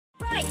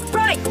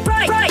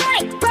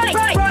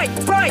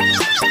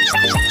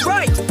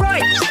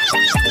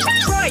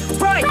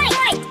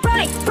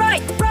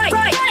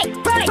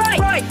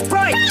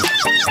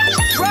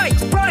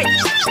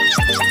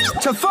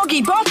To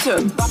foggy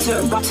bottom,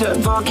 butter, butter,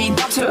 foggy,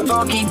 butter,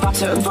 foggy,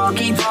 butter,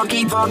 foggy,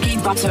 foggy, foggy,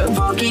 butter,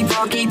 foggy,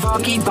 foggy,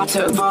 foggy,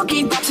 butter,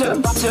 foggy, butter,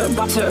 butter,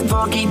 butter,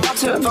 foggy,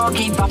 butter,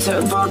 foggy,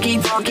 butter, foggy,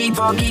 foggy,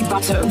 foggy,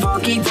 butter,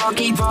 foggy,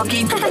 foggy,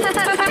 foggy.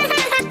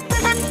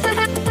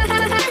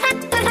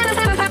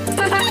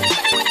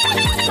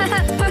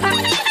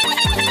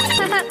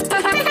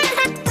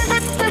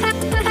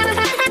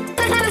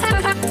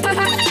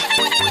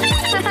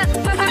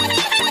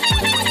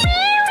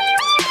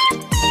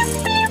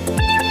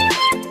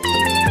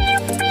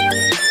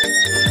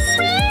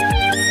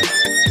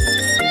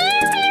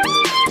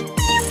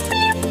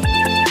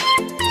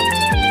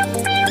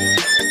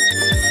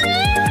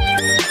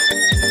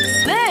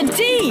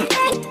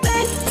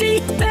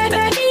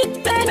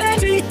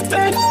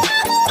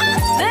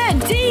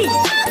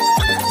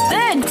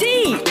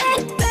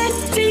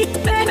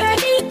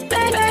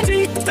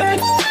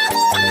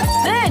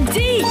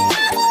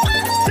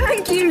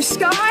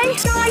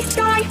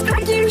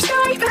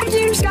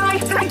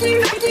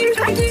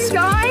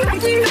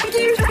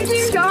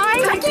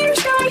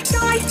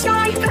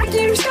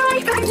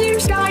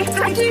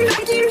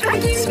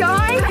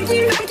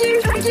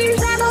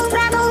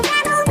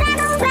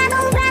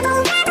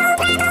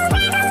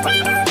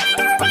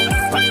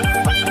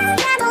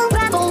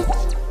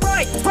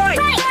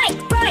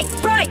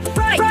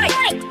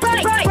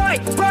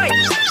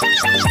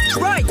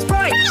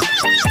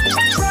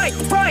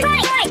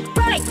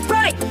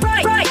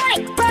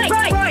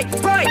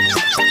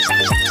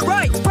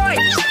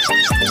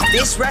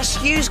 This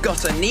rescue's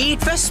got a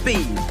need for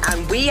speed,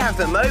 and we have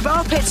the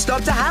mobile pit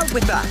stop to help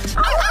with that.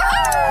 All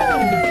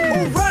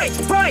right,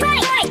 right,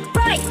 right,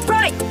 right, right,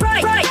 right,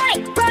 right, right,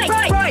 right,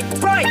 right,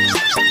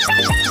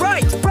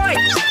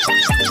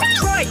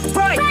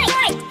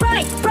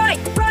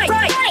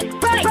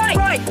 right,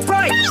 right,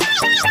 right,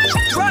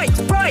 right,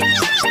 right.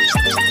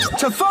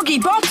 To foggy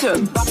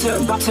bottom, butter,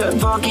 butter,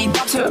 foggy,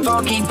 butter,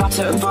 foggy,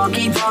 butter,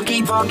 foggy,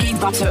 foggy, foggy,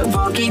 butter,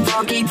 foggy,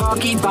 foggy,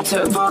 foggy,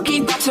 butter,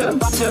 foggy, butter,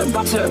 butter,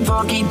 butter,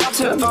 foggy,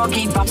 butter,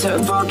 foggy, butter,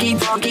 foggy,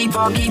 foggy,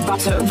 foggy,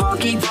 butter,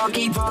 foggy,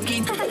 foggy,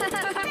 foggy.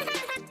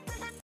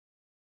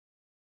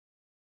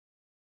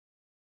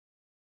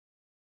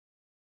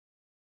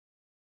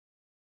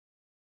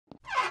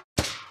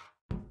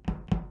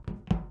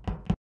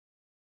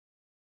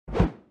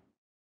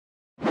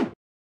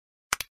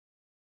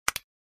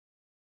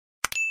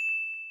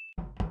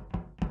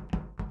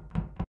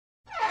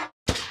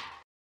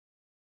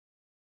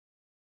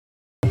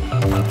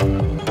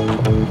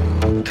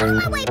 On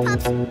my way,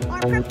 pups, or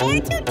prepare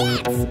to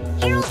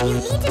dance. Harold, you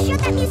need to shut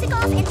that music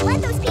off and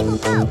let those people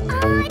go.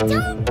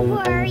 Don't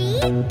worry.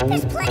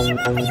 There's plenty of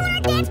room for you in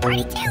our dance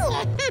party, too.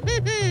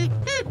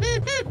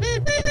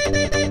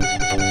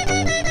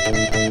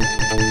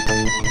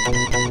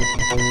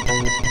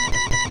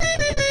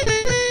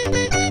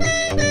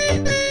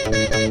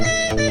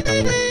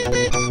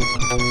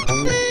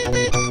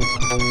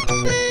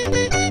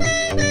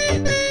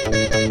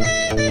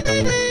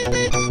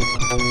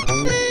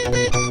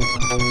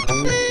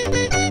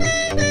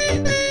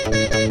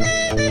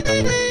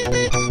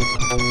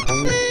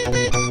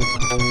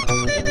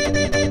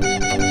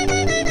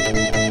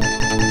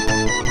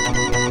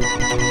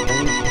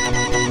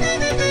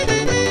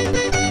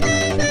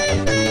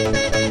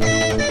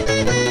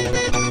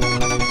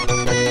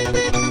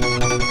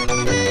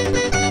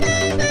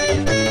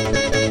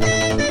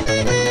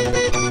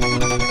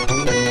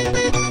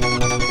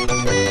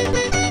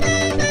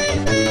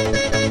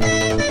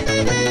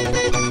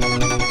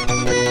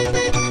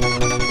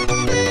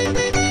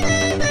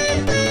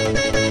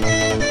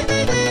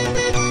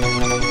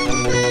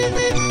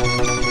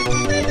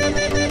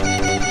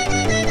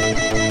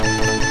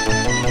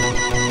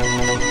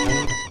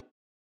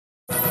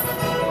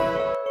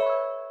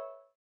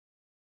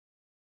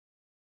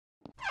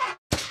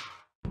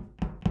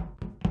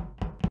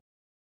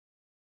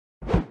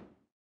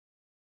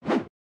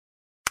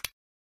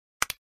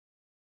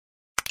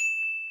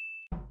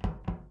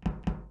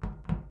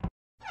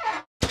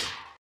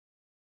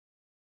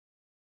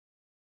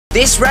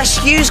 This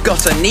rescue's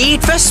got a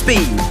need for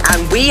speed,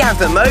 and we have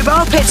the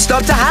mobile pit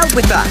stop to help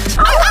with that.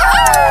 All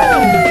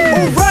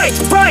right,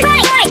 right,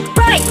 right,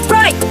 right,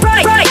 right, right,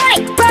 right, right,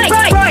 right,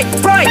 right, right, right, right,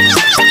 right.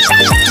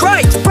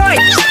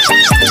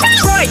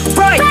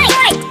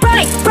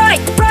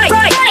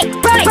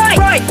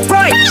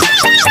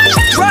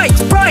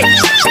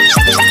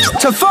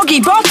 To foggy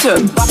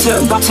bottom,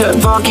 butter, butter,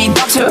 foggy,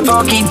 butter,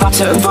 foggy,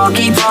 butter,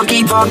 foggy,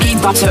 foggy, foggy,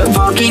 butter,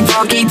 foggy,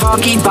 foggy,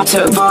 foggy,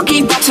 butter,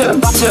 foggy, butter,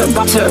 butter,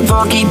 butter,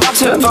 foggy,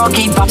 butter,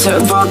 foggy, butter,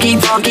 foggy,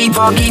 foggy,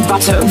 foggy,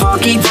 butter,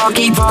 foggy,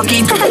 foggy,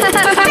 foggy.